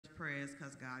prayers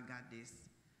because God got this,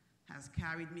 has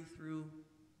carried me through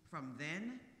from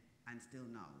then and still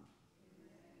now.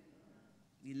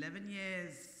 11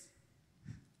 years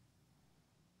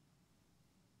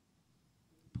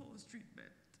post-treatment.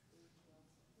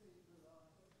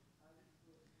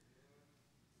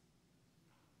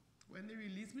 When they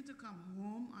released me to come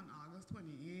home on August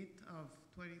 28th of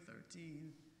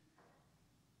 2013,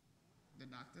 the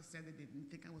doctor said they didn't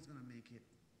think I was going to make it.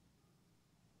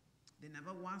 They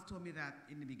never once told me that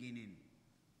in the beginning.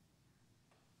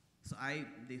 So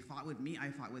they fought with me, I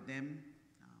fought with them,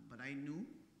 but I knew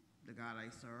the God I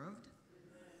served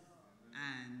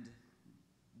and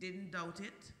didn't doubt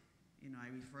it. You know, I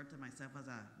refer to myself as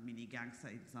a mini gangster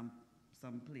in some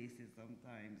places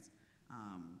sometimes.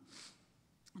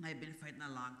 And I've been fighting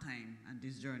a long time, and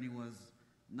this journey was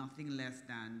nothing less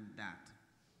than that.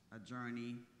 A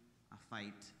journey, a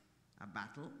fight, a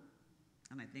battle.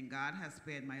 And I think God has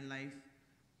spared my life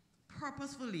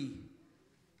purposefully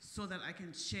so that I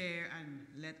can share and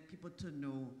let people to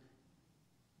know,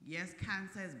 yes,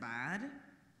 cancer is bad.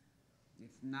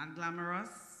 It's not glamorous.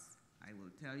 I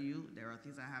will tell you, there are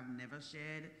things I have never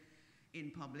shared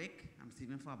in public. I'm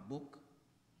saving for a book.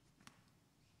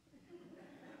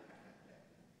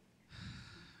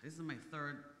 This is my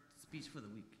third speech for the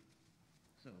week,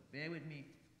 so bear with me.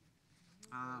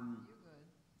 You're good.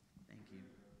 Thank you,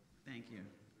 thank you,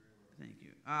 thank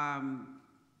you.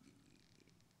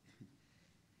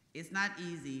 It's not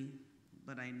easy,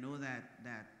 but I know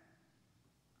that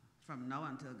from now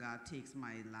until God takes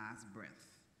my last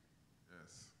breath,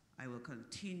 Yes. I will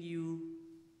continue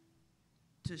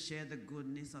to share the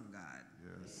goodness of God.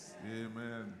 Yes.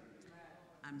 Amen.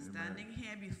 I'm standing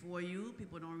here before you.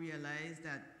 People don't realize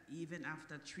that even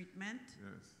after treatment,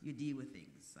 Yes. you deal with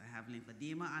things. I have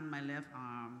lymphedema on my left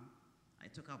arm. I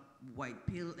took a white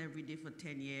pill every day for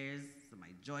 10 years. So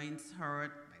my joints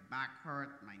hurt, my back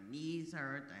hurt, my knees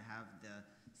hurt. I have the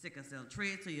sickle cell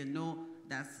trait, so you know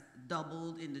that's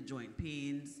doubled in the joint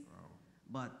pains. Wow.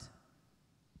 But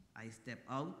I step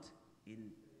out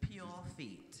in pure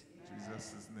faith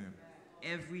Jesus' name.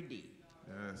 every day.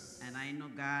 Yes. And I know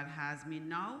God has me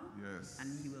now, Yes.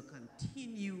 and he will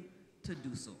continue to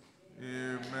do so.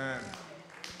 Amen.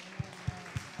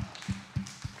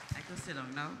 I could sit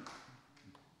down now.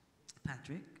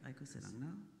 Patrick, I could sit down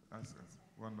now. That's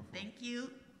wonderful. Thank you.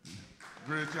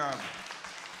 Great job.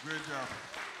 Great job.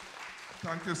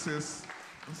 Thank you, sis.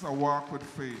 It's a walk with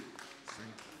faith.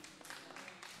 See?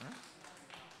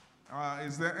 Huh?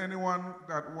 Is there anyone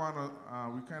that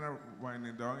we kind of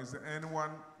winding down, is there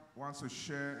anyone wants to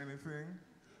share anything?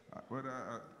 Whether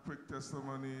a quick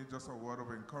testimony, just a word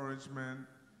of encouragement,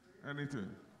 anything?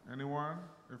 Anyone?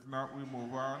 If not, we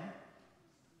move on.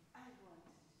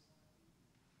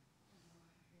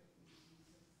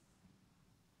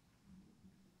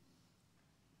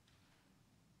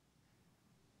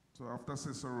 So after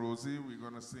Sister Rosie, we're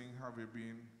going to sing Have You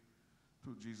Been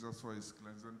to Jesus for His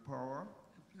Cleansing Power.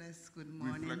 Bless good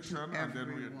morning Reflection, to and then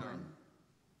we're everyone. done.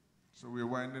 So we're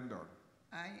winding down.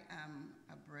 I am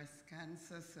a breast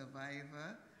cancer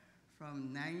survivor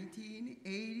from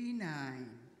 1989.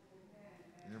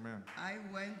 Amen. I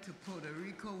went to Puerto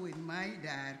Rico with my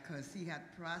dad because he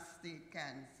had prostate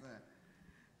cancer.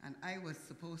 And I was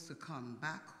supposed to come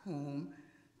back home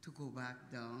to go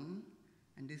back down.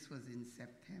 And this was in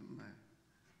September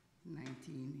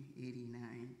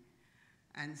 1989.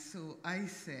 And so I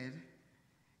said,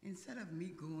 instead of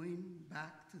me going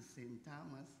back to St.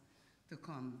 Thomas to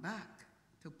come back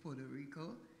to Puerto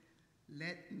Rico,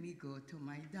 let me go to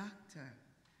my doctor.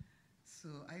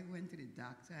 So I went to the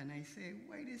doctor and I said,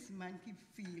 why this man keep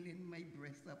feeling my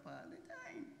breast up all the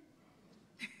time?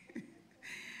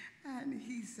 And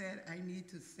he said, I need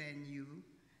to send you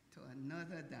to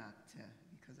another doctor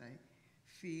because I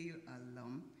feel a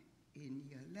lump in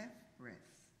your left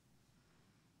breast.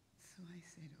 So I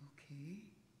said, okay.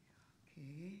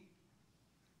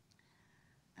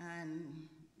 And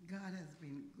God has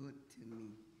been good to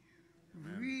me.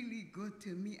 Amen. Really good to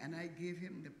me, and I give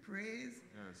him the praise.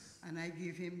 Yes. And I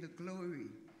give him the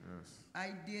glory. Yes.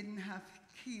 I didn't have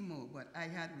chemo, but I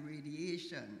had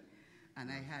radiation, and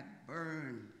I had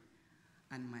burn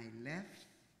on my left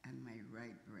and my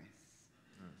right breast.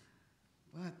 Yes.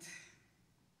 But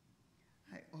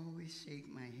I always shake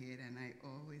my head and I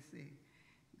always say,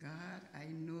 God, I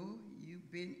know you've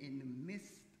been in the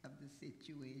midst of the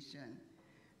situation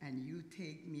and you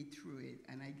take me through it.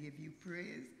 And I give you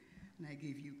praise and I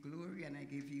give you glory and I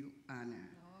give you honor.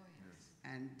 Oh, yes.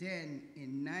 And then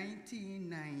in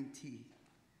 1990,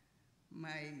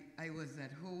 I was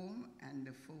at home and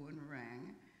the phone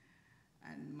rang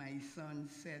and my son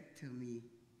said to me,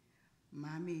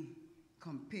 Mommy,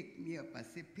 come pick me up. I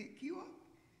said, pick you up?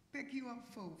 Pick you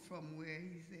up from where?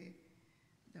 He said,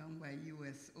 down by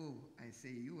USO. I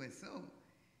say, USO?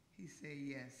 He said,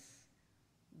 yes.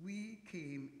 We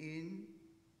came in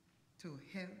to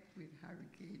help with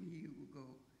Hurricane Hugo,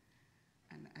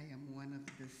 and I am one of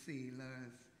the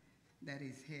sailors that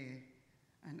is here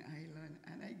on island.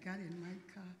 And I got in my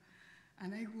car,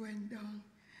 and I went down.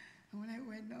 And when I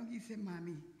went down, he said,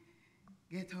 Mommy,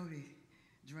 get out of the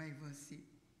driver's seat.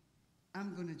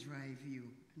 I'm going to drive you.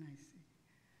 And I said,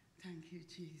 thank you,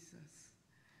 Jesus.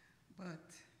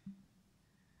 But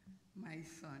my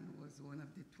son was one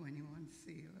of the 21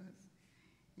 sailors.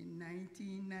 In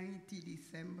 1990,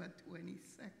 December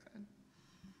 22nd,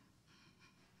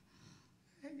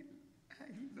 I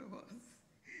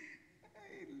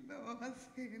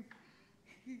lost him.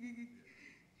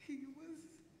 He was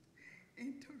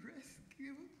into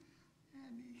rescue,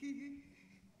 and he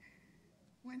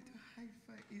went to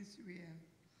Haifa, Israel,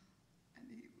 and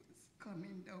he was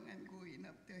coming down and going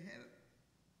up to hell.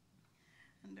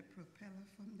 And the propeller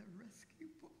from the rescue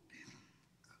boat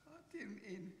caught him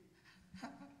in.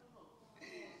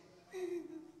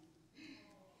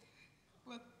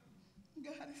 But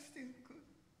God is still good,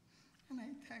 and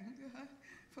I thank God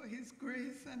for his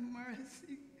grace and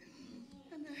mercy,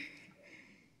 and I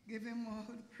give him all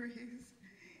the praise,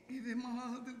 give him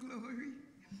all the glory.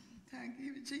 Thank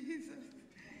you, Jesus.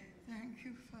 Thank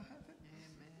you, Father.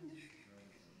 Amen.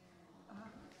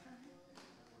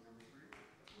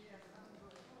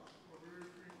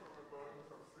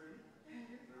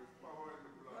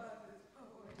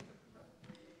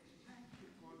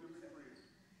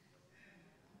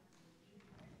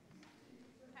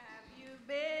 Have you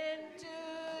been to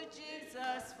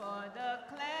Jesus for the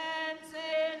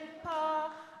cleansing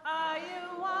power? Are you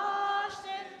washed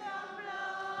in the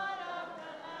blood of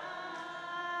the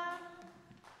Lamb?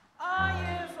 Are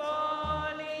you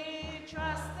fully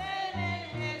trusting in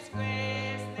His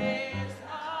grace this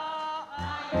hour?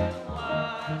 Are you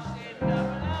washed in the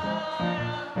blood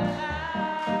of the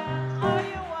Lamb? Are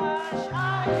you washed?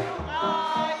 Are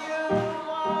you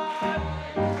washed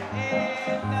in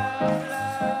the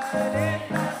blood, in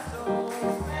the soul,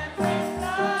 cleansing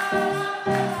blood of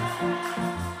the Lamb?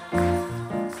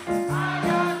 Are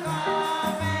your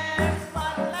garments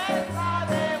spotless? Are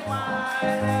they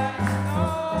white as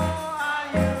snow? Are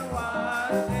you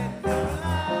washed in the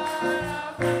blood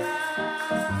of the Lamb?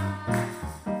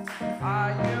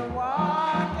 Are you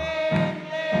walking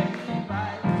daily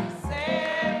by the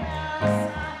Savior's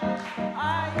side?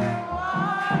 Are you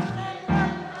washed in the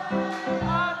blood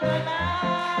of the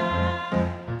Lamb?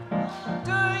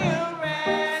 Do you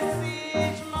rest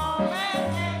each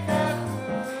moment in the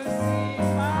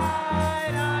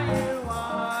crucified? Are you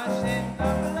washed in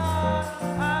the blood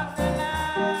of the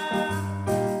Lamb?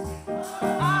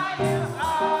 Are you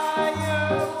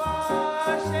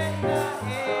washed in the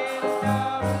blood,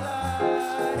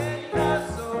 in the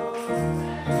soul?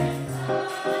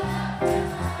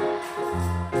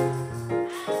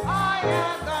 Are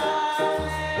your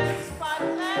garments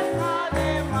spotless? Are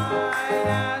they white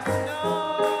as snow?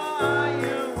 Are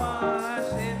you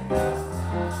washed in the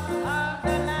blood of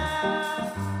the Lamb?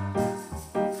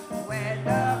 When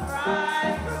the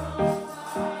bridegroom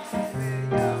comes, will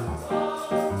you go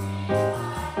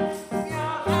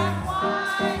pure and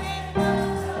white in the blood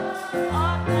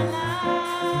of the Lamb?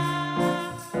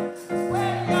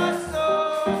 Will your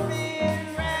soul be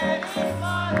ready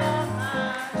for the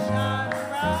mansion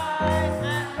rise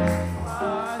and be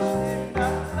washed in the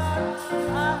blood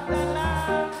of the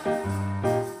Lamb?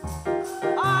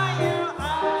 Are you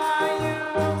washed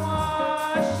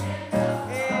in the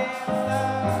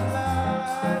blood,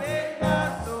 in the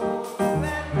soul,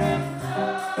 cleansing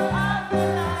blood of the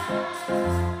Lamb?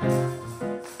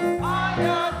 Are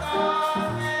your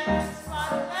garments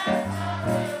spotless? Are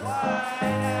they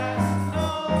white as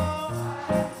snow?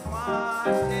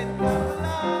 Washed in the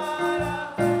blood of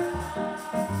the Lamb.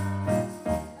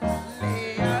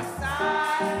 Lay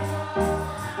aside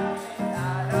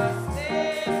that are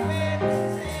stained with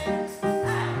sin,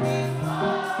 and be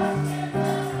washed in the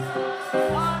blood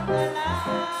of the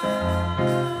Lamb.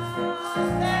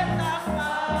 There's a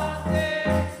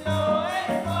fountain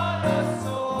flowing for the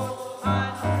soul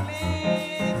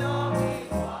unclean.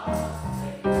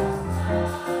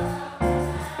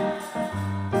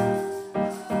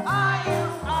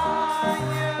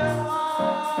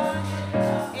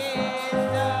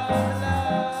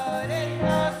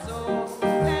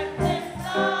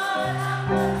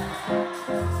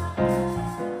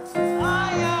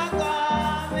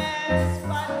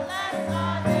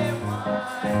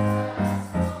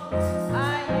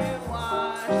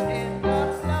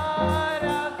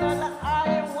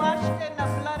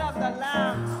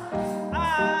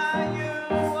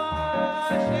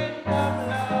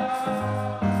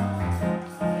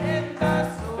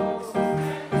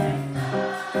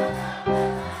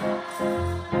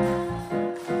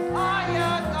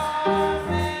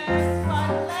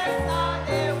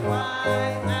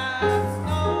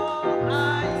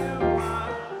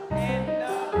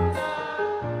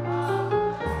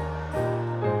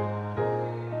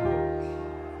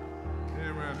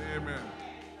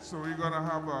 So we're going to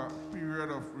have a period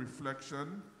of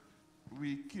reflection.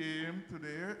 We came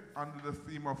today under the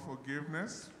theme of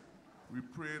forgiveness. We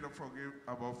prayed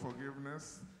about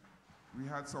forgiveness. We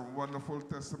had some wonderful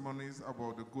testimonies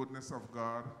about the goodness of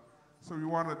God. So we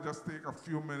want to just take a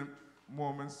few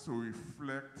moments to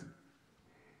reflect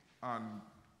on,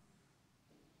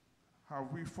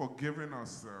 have we forgiven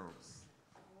ourselves?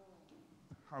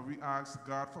 Have we asked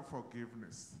God for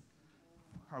forgiveness?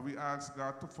 Have we asked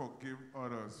God to forgive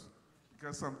others?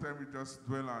 Because sometimes we just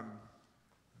dwell on,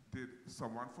 did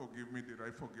someone forgive me? Did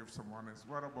I forgive someone else?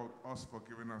 What about us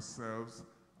forgiving ourselves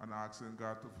and asking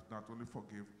God to not only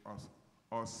forgive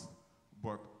us,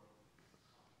 but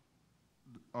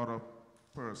other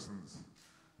persons?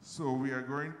 So we are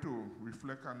going to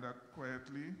reflect on that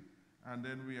quietly, and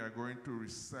then we are going to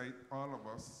recite, all of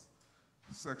us,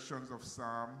 sections of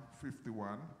Psalm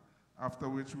 51, after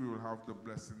which we will have the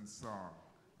blessing song,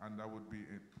 and that would be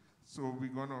it. So we're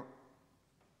going to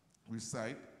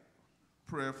recite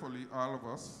prayerfully, all of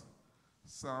us,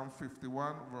 Psalm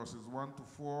 51, verses 1 to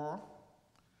 4,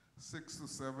 6 to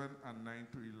 7, and 9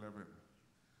 to 11.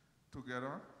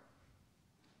 Together.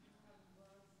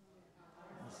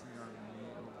 Mercy on me,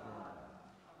 O God,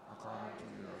 according to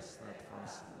your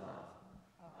steadfast love,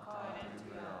 according to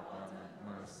your abundant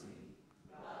mercy.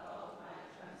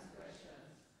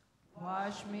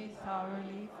 Wash me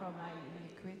thoroughly from my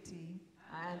iniquity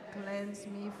and cleanse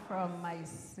me from my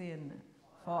sin.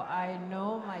 For I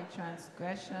know my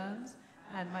transgressions,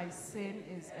 and my sin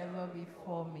is ever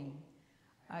before me.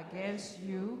 Against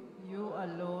you, you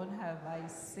alone have I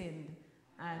sinned,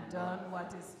 and done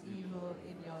what is evil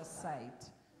in your sight,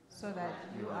 so that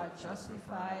you are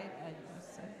justified at your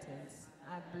sentence,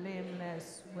 and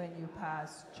blameless when you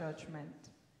pass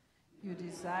judgment. You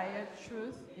desire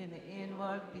truth in the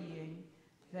inward being,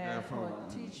 therefore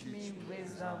teach me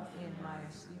wisdom in my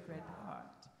secret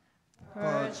heart.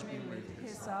 Purge me with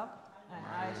hyssop, and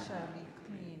I shall be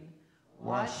clean.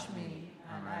 Wash me,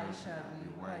 and I shall be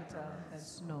whiter than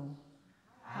snow.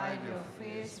 Hide your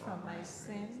face from my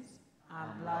sins,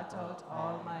 and blot out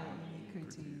all my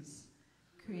iniquities.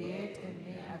 Create in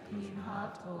me a clean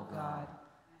heart, O God,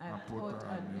 and put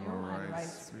a new and right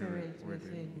spirit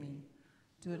within me.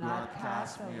 Do not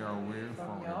cast me away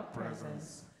from your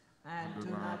presence, and do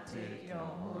not take your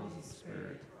Holy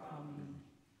Spirit from me.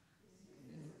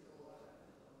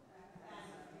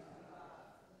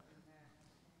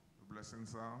 The blessing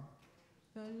song.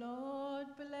 The Lord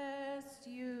bless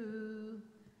you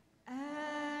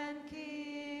and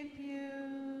keep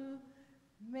you.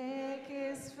 Make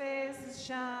his face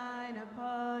shine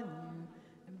upon you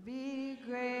and be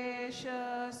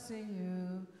gracious to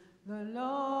you. The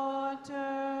Lord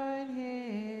turn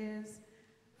his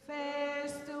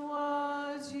face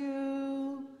towards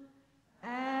you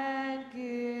and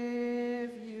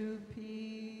give you peace.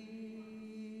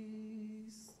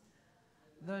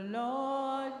 The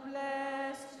Lord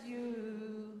bless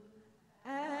you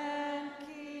and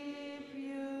keep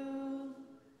you.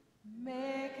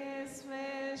 Make his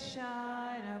face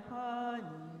shine upon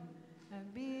you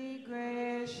and be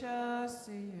gracious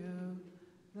to you.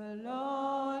 The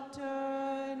Lord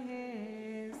turn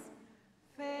his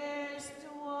face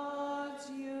towards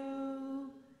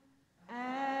you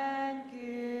and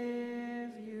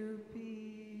give you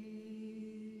peace.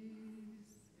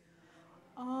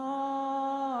 Amen.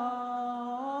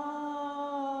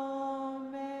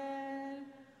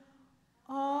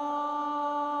 Amen.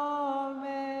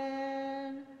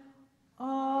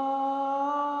 Amen.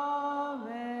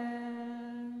 Amen.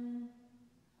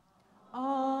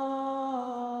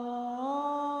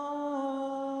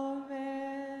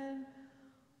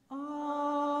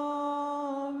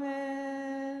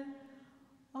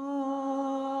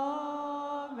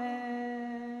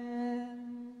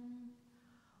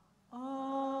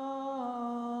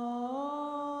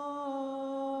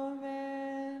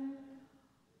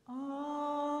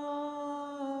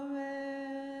 Amen. Amen. Amen. Amen. Amen.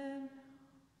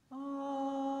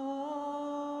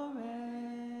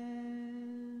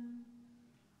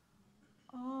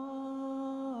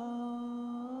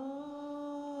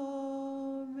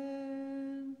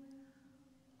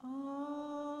 Amen.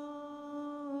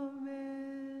 Amen.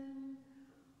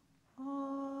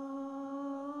 Amen.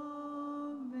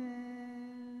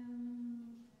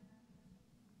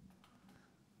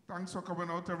 Thanks for coming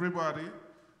out, everybody.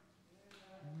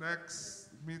 Next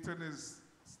meeting is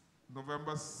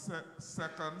November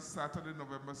 2nd, Saturday,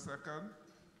 November 2nd.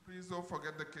 Please don't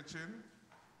forget the kitchen.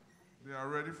 They are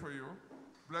ready for you.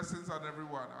 Blessings on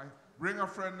everyone. Bring a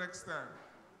friend next time.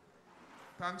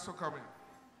 Thanks for coming.